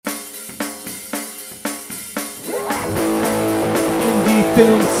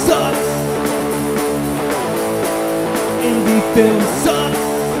film sucks. Indie film sucks.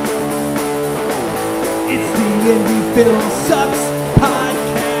 It's the Indie Film Sucks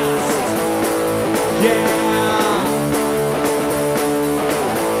podcast. Yeah.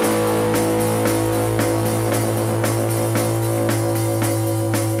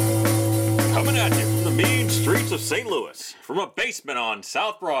 Coming at you from the mean streets of St. Louis, from a basement on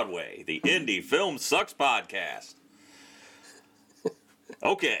South Broadway, the Indie Film Sucks podcast.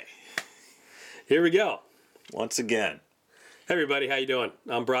 Okay, Here we go. once again, Hey everybody, how you doing?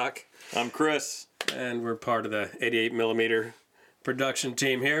 I'm Brock, I'm Chris. and we're part of the 88mm production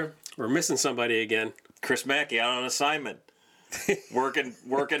team here. We're missing somebody again. Chris Macke out on assignment,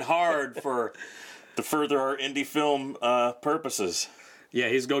 working hard to further our indie film purposes. Yeah,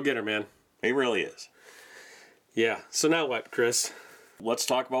 he's a go-getter, man. He really is. Yeah. So now what, Chris? Let's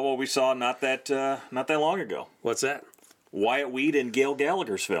talk about what we saw not that long ago. What's that? Wyatt Weed and Gail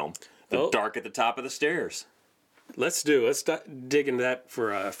Gallagher's film, The Oh. Dark at the Top of the Stairs. Let's dig into that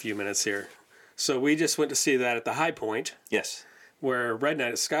for a few minutes here. So we just went to see that at the High Point, Yes. where Red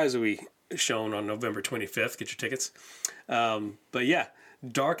Night at Skies will be shown on November 25th. Get your tickets. But yeah,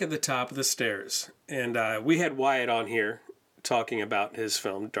 Dark at the Top of the Stairs. And we had Wyatt on here talking about his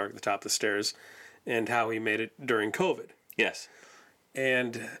film, Dark at the Top of the Stairs, and how he made it during COVID. Yes.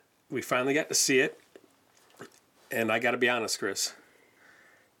 And we finally got to see it. And I got to be honest, Chris,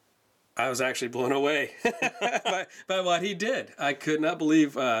 I was actually blown away by what he did. I could not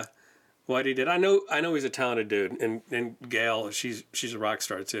believe what he did. I know he's a talented dude, and Gail, she's a rock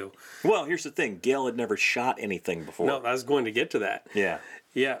star too. Well, here's the thing. Gail had never shot anything before. No, I was going to get to that. Yeah.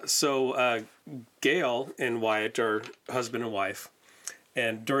 Yeah, so Gail and Wyatt are husband and wife,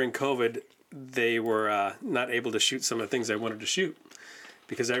 and during COVID, they were not able to shoot some of the things they wanted to shoot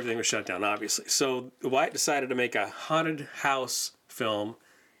because everything was shut down, obviously. So Wyatt decided to make a haunted house film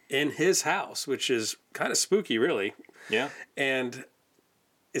in his house, which is kind of spooky, really. Yeah. And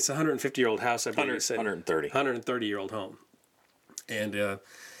it's a 150-year-old house, I believe he said. 130. 130-year-old home. And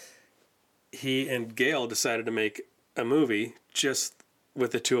he and Gail decided to make a movie just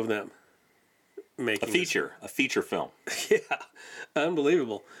with the two of them making A feature film. Yeah,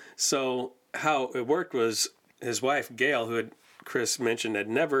 unbelievable. So how it worked was his wife, Gail, who Chris mentioned, had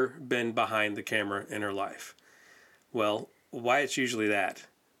never been behind the camera in her life. Well, Wyatt's usually that.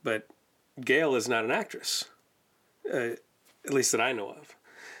 But Gail is not an actress, at least that I know of.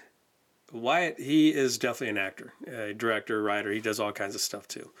 Wyatt, he is definitely an actor, a director, writer. He does all kinds of stuff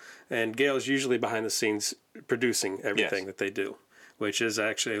too. And Gail is usually behind the scenes producing everything that they do, which is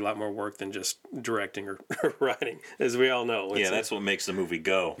actually a lot more work than just directing or writing, as we all know. Yeah, that's what makes the movie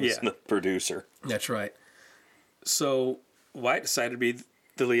go. It's the producer. That's right. So Wyatt decided to be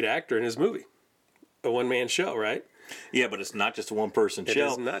the lead actor in his movie, a one-man show, right? Yeah, but it's not just a one-person show. It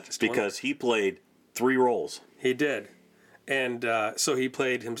is not just because he played 3 roles. He did. And so he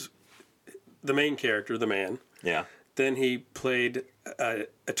played the main character, the man. Yeah. Then he played a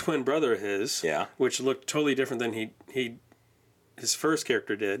twin brother of his, Yeah. which looked totally different than his first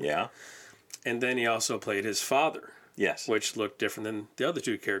character did. Yeah. And then he also played his father, Yes. which looked different than the other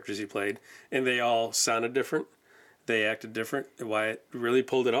 2 characters he played. And they all sounded different. They acted different. Wyatt really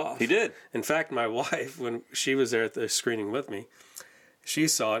pulled it off. He did. In fact, my wife, when she was there at the screening with me, she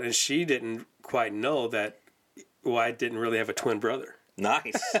saw it and she didn't quite know that Wyatt didn't really have a twin brother.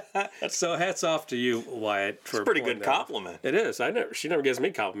 Nice. So hats off to you, Wyatt. It's a pretty good compliment. It is. She never gives me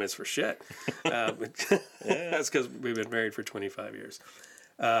compliments for shit. That's because we've been married for 25 years.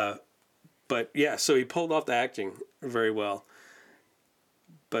 But yeah, so he pulled off the acting very well.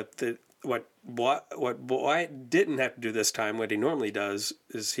 But what Wyatt didn't have to do this time, what he normally does,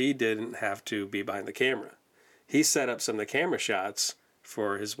 is he didn't have to be behind the camera. He set up some of the camera shots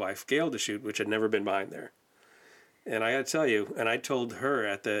for his wife Gail to shoot, which had never been behind there. And I got to tell you, and I told her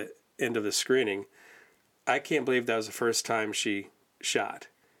at the end of the screening, I can't believe that was the first time she shot.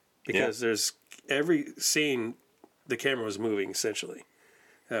 Because there's every scene, the camera was moving, essentially.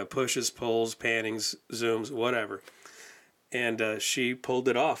 Pushes, pulls, pannings, zooms, whatever. And she pulled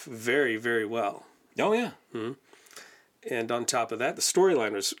it off very, very well. Oh, yeah. Mm-hmm. And on top of that, the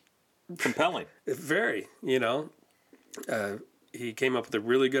storyline was compelling. Very, he came up with a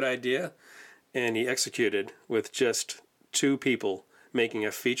really good idea, and he executed with just 2 people making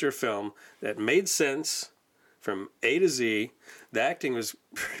a feature film that made sense from A to Z. The acting was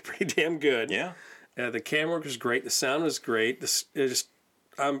pretty damn good. Yeah. The camera work was great. The sound was great.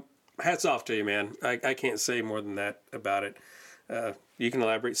 Hats off to you, man. I can't say more than that about it. You can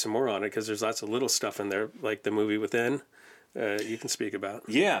elaborate some more on it because there's lots of little stuff in there, like the movie Within. You can speak about.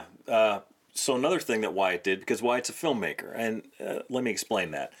 Yeah. So another thing that Wyatt did, because Wyatt's a filmmaker, and let me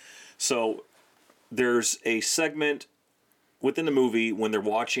explain that. So there's a segment within the movie when they're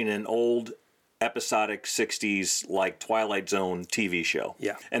watching an old episodic 60s like Twilight Zone TV show.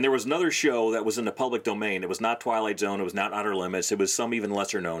 Yeah. And there was another show that was in the public domain. It was not Twilight Zone. It was not Outer Limits. It was some even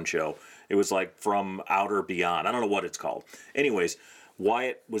lesser known show. It was like From Outer Beyond. I don't know what it's called. Anyways,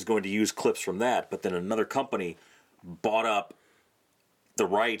 Wyatt was going to use clips from that, but then another company bought up the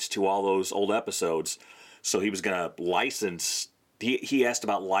rights to all those old episodes. So he was going to license. He asked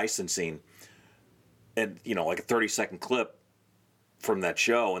about licensing, and like a 30-second clip from that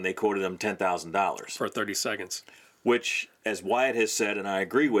show, and they quoted him $10,000 for 30 seconds. Which, as Wyatt has said, and I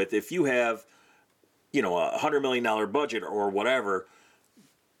agree with, if you have a $100 million budget or whatever,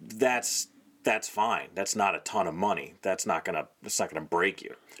 that's fine. That's not a ton of money. That's not gonna break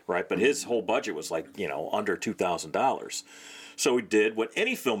you, right? But his whole budget was like under $2,000. So he did what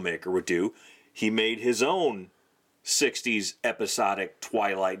any filmmaker would do. He made his own 60s episodic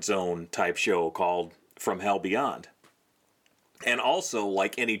Twilight Zone type show called From Hell Beyond. And also,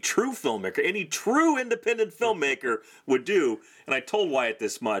 like any true filmmaker, any true independent filmmaker would do, and I told Wyatt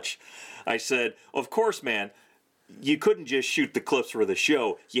this much, I said, of course, man, you couldn't just shoot the clips for the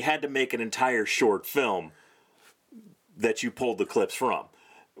show. You had to make an entire short film that you pulled the clips from,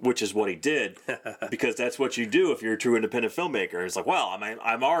 which is what he did, because that's what you do if you're a true independent filmmaker. And it's like, well,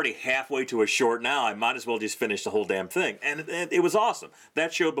 I'm already halfway to a short now. I might as well just finish the whole damn thing. And it was awesome.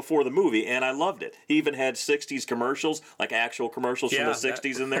 That showed before the movie, and I loved it. He even had 60s commercials, like actual commercials from the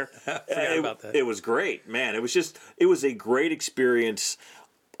 60s in there. Forgot about that. It was great, man. It was a great experience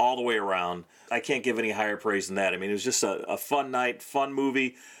all the way around. I can't give any higher praise than that. I mean, it was just a fun night, fun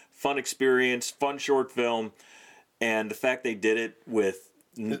movie, fun experience, fun short film. And the fact they did it with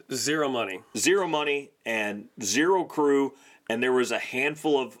zero money and zero crew, and there was a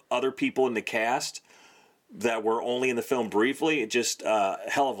handful of other people in the cast that were only in the film briefly. It just a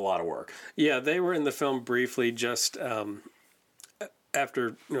hell of a lot of work. Yeah, they were in the film briefly just after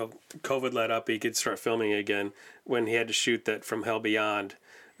COVID let up, he could start filming again when he had to shoot that From Hell Beyond.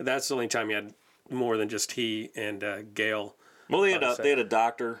 That's the only time he had more than just he and Gail. Well, they had a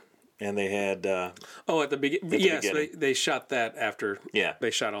doctor. And they had... at the beginning. Yes, they shot that after. Yeah.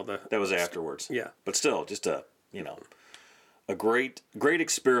 They shot all the... That was afterwards. Yeah. But still, just a great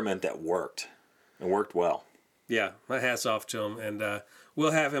experiment that worked. It worked well. Yeah, my hat's off to him. And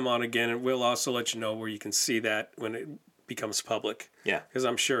we'll have him on again, and we'll also let you know where you can see that when it becomes public. Yeah. Because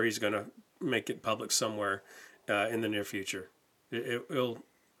I'm sure he's going to make it public somewhere in the near future. You'll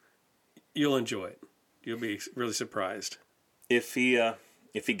enjoy it. You'll be really surprised. If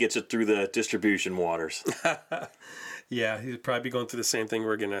he gets it through the distribution waters. Yeah, he'll probably be going through the same thing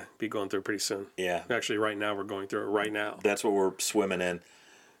we're going to be going through pretty soon. Yeah. Actually, right now, we're going through it right now. That's what we're swimming in.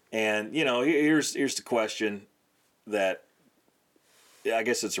 And, here's the question that, I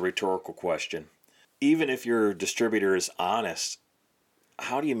guess it's a rhetorical question. Even if your distributor is honest,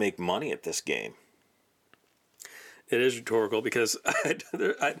 how do you make money at this game? It is rhetorical because I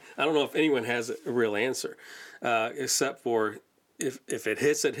don't know if anyone has a real answer, except for... If it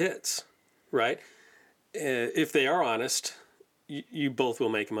hits, it hits, right? If they are honest, you both will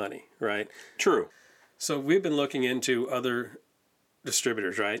make money, right? True. So we've been looking into other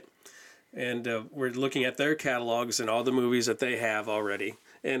distributors, right? And we're looking at their catalogs and all the movies that they have already.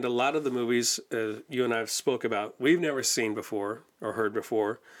 And a lot of the movies you and I have spoke about, we've never seen before or heard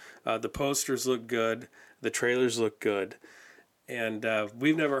before. The posters look good. The trailers look good. And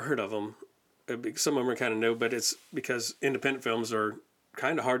we've never heard of them. Some of them are kind of new, but it's because independent films are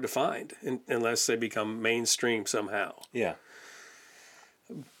kind of hard to find unless they become mainstream somehow. Yeah.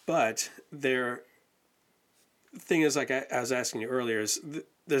 But the thing is, like I was asking you earlier, is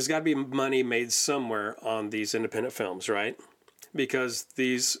there's got to be money made somewhere on these independent films, right? Because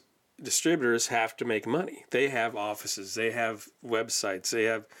these distributors have to make money. They have offices. They have websites.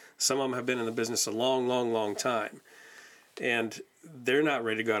 Some of them have been in the business a long, long, long time. And they're not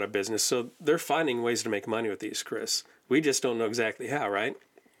ready to go out of business, so they're finding ways to make money with these, Chris. We just don't know exactly how, right?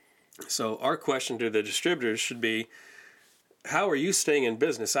 So our question to the distributors should be, how are you staying in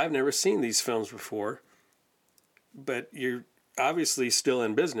business? I've never seen these films before, but you're obviously still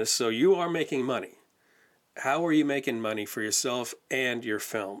in business, so you are making money. How are you making money for yourself and your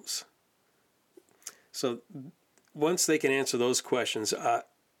films? So once they can answer those questions,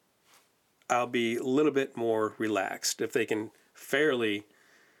 I'll be a little bit more relaxed if they can fairly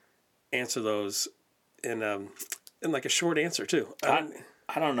answer those in like a short answer too.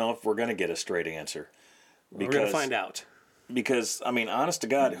 I don't know if we're going to get a straight answer. We're going to find out. Because honest to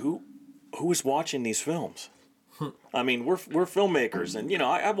God, who is watching these films? I mean, we're filmmakers, and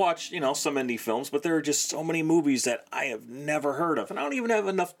I watch some indie films, but there are just so many movies that I have never heard of, and I don't even have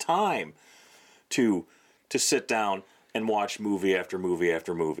enough time to sit down and watch movie after movie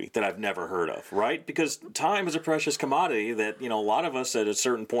after movie that I've never heard of, right? Because time is a precious commodity that a lot of us at a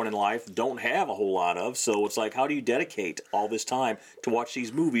certain point in life don't have a whole lot of. So it's like, how do you dedicate all this time to watch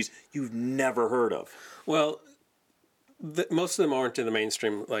these movies you've never heard of? Well, most of them aren't in the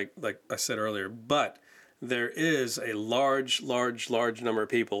mainstream, like I said earlier, but there is a large number of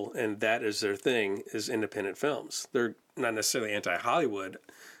people, and that is their thing, is independent films. They're not necessarily anti-Hollywood,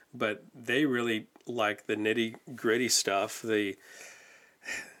 but they really like the nitty-gritty stuff. They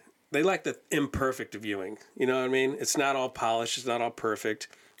like the imperfect viewing. You know what I mean? It's not all polished. It's not all perfect.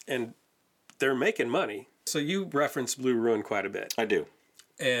 And they're making money. So you reference Blue Ruin quite a bit. I do.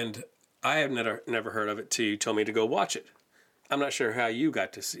 And I have never heard of it till you told me to go watch it. I'm not sure how you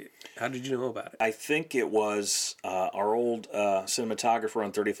got to see it. How did you know about it? I think it was our old cinematographer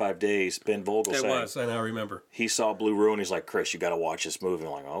on 35 Days, Ben Vogel. It was, and I remember. He saw Blue Ruin. He's like, Chris, you got to watch this movie.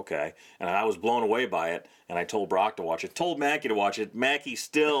 I'm like, okay. And I was blown away by it, and I told Brock to watch it. Told Macke to watch it. Macke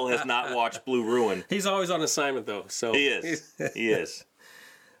still has not watched Blue Ruin. He's always on assignment, though. So he is. He is.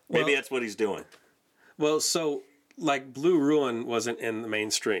 Maybe that's what he's doing. Well, so, like, Blue Ruin wasn't in the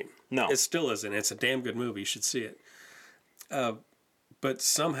mainstream. No. It still isn't. It's a damn good movie. You should see it. But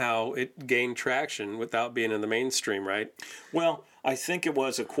somehow it gained traction without being in the mainstream, right? Well, I think it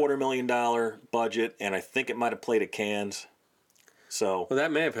was a $250,000 budget, and I think it might have played at Cannes. So Well,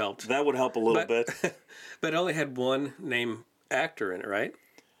 that may have helped. that would help a little bit. But it only had one named actor in it, right?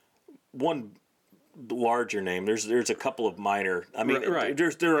 One larger name. There's a couple of minor. I mean, Right.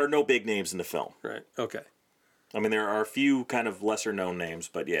 there are no big names in the film. Right. Okay. I mean, there are a few kind of lesser known names,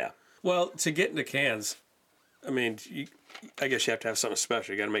 but yeah. Well, to get into Cannes, I mean, I guess you have to have something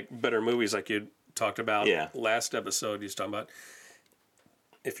special. You got to make better movies, like you talked about last episode. You was talking about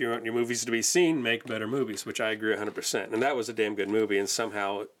if you want your movies to be seen, make better movies, which I agree 100%. And that was a damn good movie. And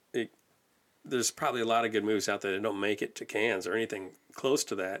somehow, there's probably a lot of good movies out there that don't make it to Cannes or anything close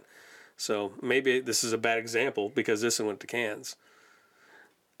to that. So maybe this is a bad example because this one went to Cannes.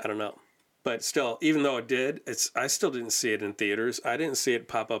 I don't know. But still, even though it did, I still didn't see it in theaters. I didn't see it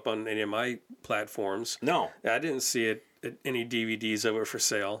pop up on any of my platforms. No. I didn't see it any DVDs of it for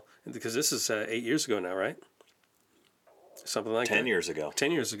sale because this is 8 years ago now, right? Something like 10 years ago.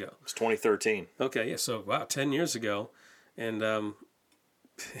 10 years ago. It's 2013. Okay, yeah. So wow, 10 years ago, and I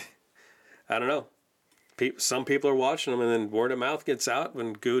don't know. Some people are watching them, and then word of mouth gets out.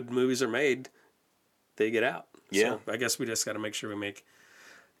 When good movies are made, they get out. Yeah. So I guess we just got to make sure we make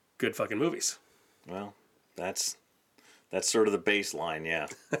good fucking movies. Well, that's sort of the baseline, yeah.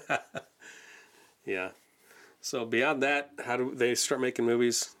 Yeah. So beyond that, how do they start making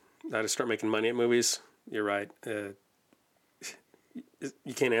movies? How to start making money at movies? You're right. You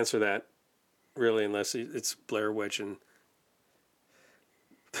can't answer that really unless it's Blair Witch, and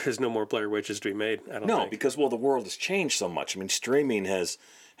there's no more Blair Witches to be made. I don't think. Because the world has changed so much. I mean, streaming has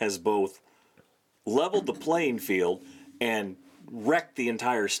both leveled the playing field and wrecked the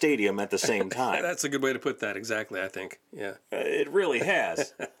entire stadium at the same time. That's a good way to put that. Exactly, I think. Yeah. It really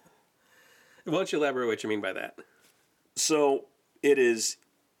has. Why don't you elaborate what you mean by that? So it is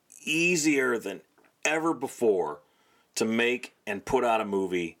easier than ever before to make and put out a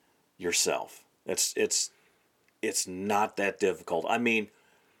movie yourself. It's not that difficult. I mean,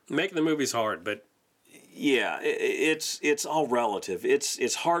 making the movie's hard, but yeah, it's all relative.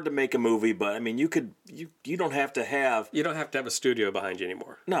 It's hard to make a movie, but I mean, you don't have to have a studio behind you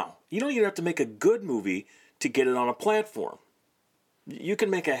anymore. No, you don't even have to make a good movie to get it on a platform. You can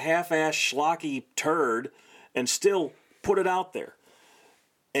make a half-ass schlocky turd and still put it out there.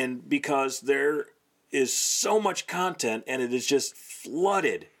 And because there is so much content and it is just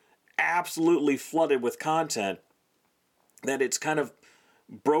flooded, absolutely flooded with content, that it's kind of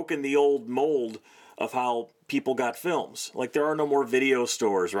broken the old mold of how people got films. Like, there are no more video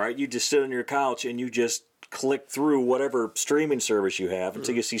stores, right? You just sit on your couch and you just click through whatever streaming service you have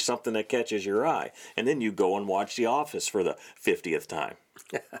until you see something that catches your eye. And then you go and watch The Office for the 50th time.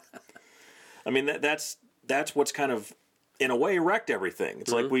 I mean, that's what's kind of, in a way, wrecked everything.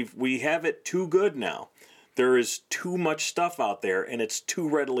 It's like we have it too good now. There is too much stuff out there, and it's too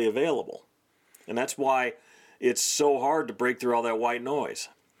readily available. And that's why it's so hard to break through all that white noise.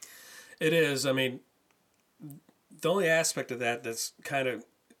 It is. I mean, the only aspect of that that's kind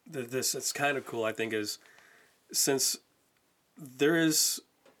of cool, I think, is since there's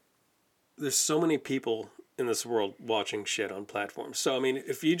so many people in this world watching shit on platforms. So I mean,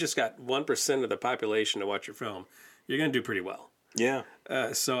 if you just got 1% of the population to watch your film, you're going to do pretty well. Yeah.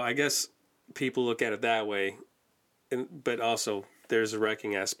 So I guess people look at it that way. but also there's a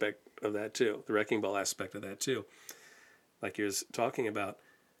wrecking aspect of that too, the wrecking ball aspect of that too. Like you was talking about,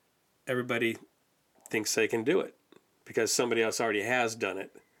 everybody thinks they can do it because somebody else already has done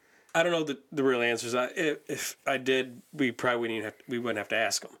it. I don't know the real answers. If I did, we probably wouldn't have to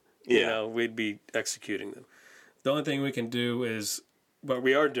ask them. Yeah. You know, we'd be executing them. The only thing we can do is, what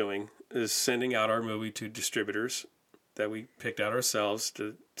we are doing is sending out our movie to distributors that we picked out ourselves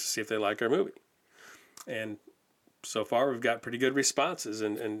to see if they like our movie. And so far, we've got pretty good responses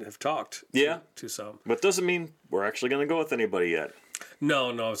and have talked to some. But doesn't mean we're actually going to go with anybody yet. No,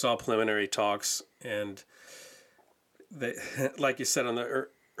 it's all preliminary talks. And they, like you said on the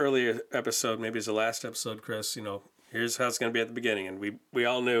earlier episode, maybe it's the last episode, Chris, you know, here's how it's going to be at the beginning. And we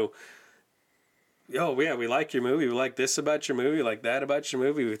all knew, oh, yeah, we like your movie. We like this about your movie. We like that about your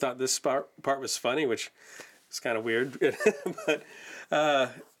movie. We thought this part was funny, which is kind of weird. But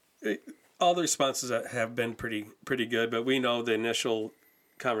all the responses have been pretty good. But we know the initial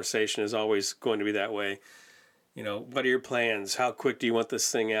conversation is always going to be that way. You know, what are your plans? How quick do you want this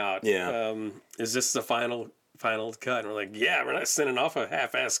thing out? Yeah. Is this the final cut? And we're like, yeah, we're not sending off a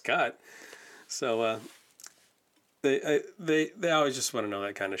half-assed cut. So they always just want to know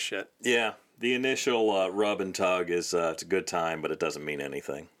that kind of shit. Yeah. The initial rub and tug is it's a good time, but it doesn't mean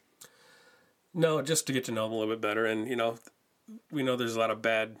anything. No, just to get to know them a little bit better. And, you know, we know there's a lot of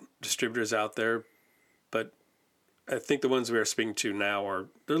bad distributors out there, but I think the ones we are speaking to now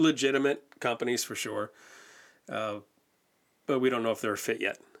they're legitimate companies for sure. But we don't know if they're a fit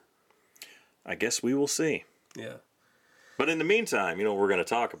yet. I guess we will see. Yeah. But in the meantime, you know what we're going to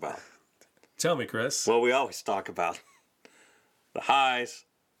talk about? Tell me, Chris. Well, we always talk about the highs,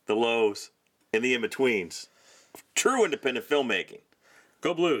 the lows, and the in-betweens of true independent filmmaking.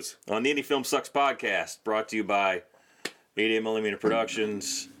 Go Blues. On the Indie Film Sucks podcast, brought to you by 88mm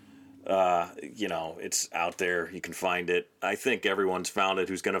Productions. You know, it's out there. You can find it. I think everyone's found it.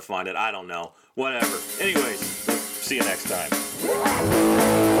 Who's going to find it? I don't know. Whatever. Anyways, see you next time.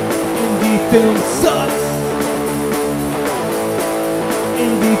 Indie film sucks.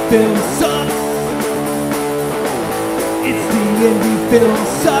 Indie film sucks. It's the Indie Film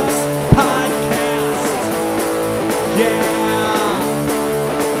Sucks podcast.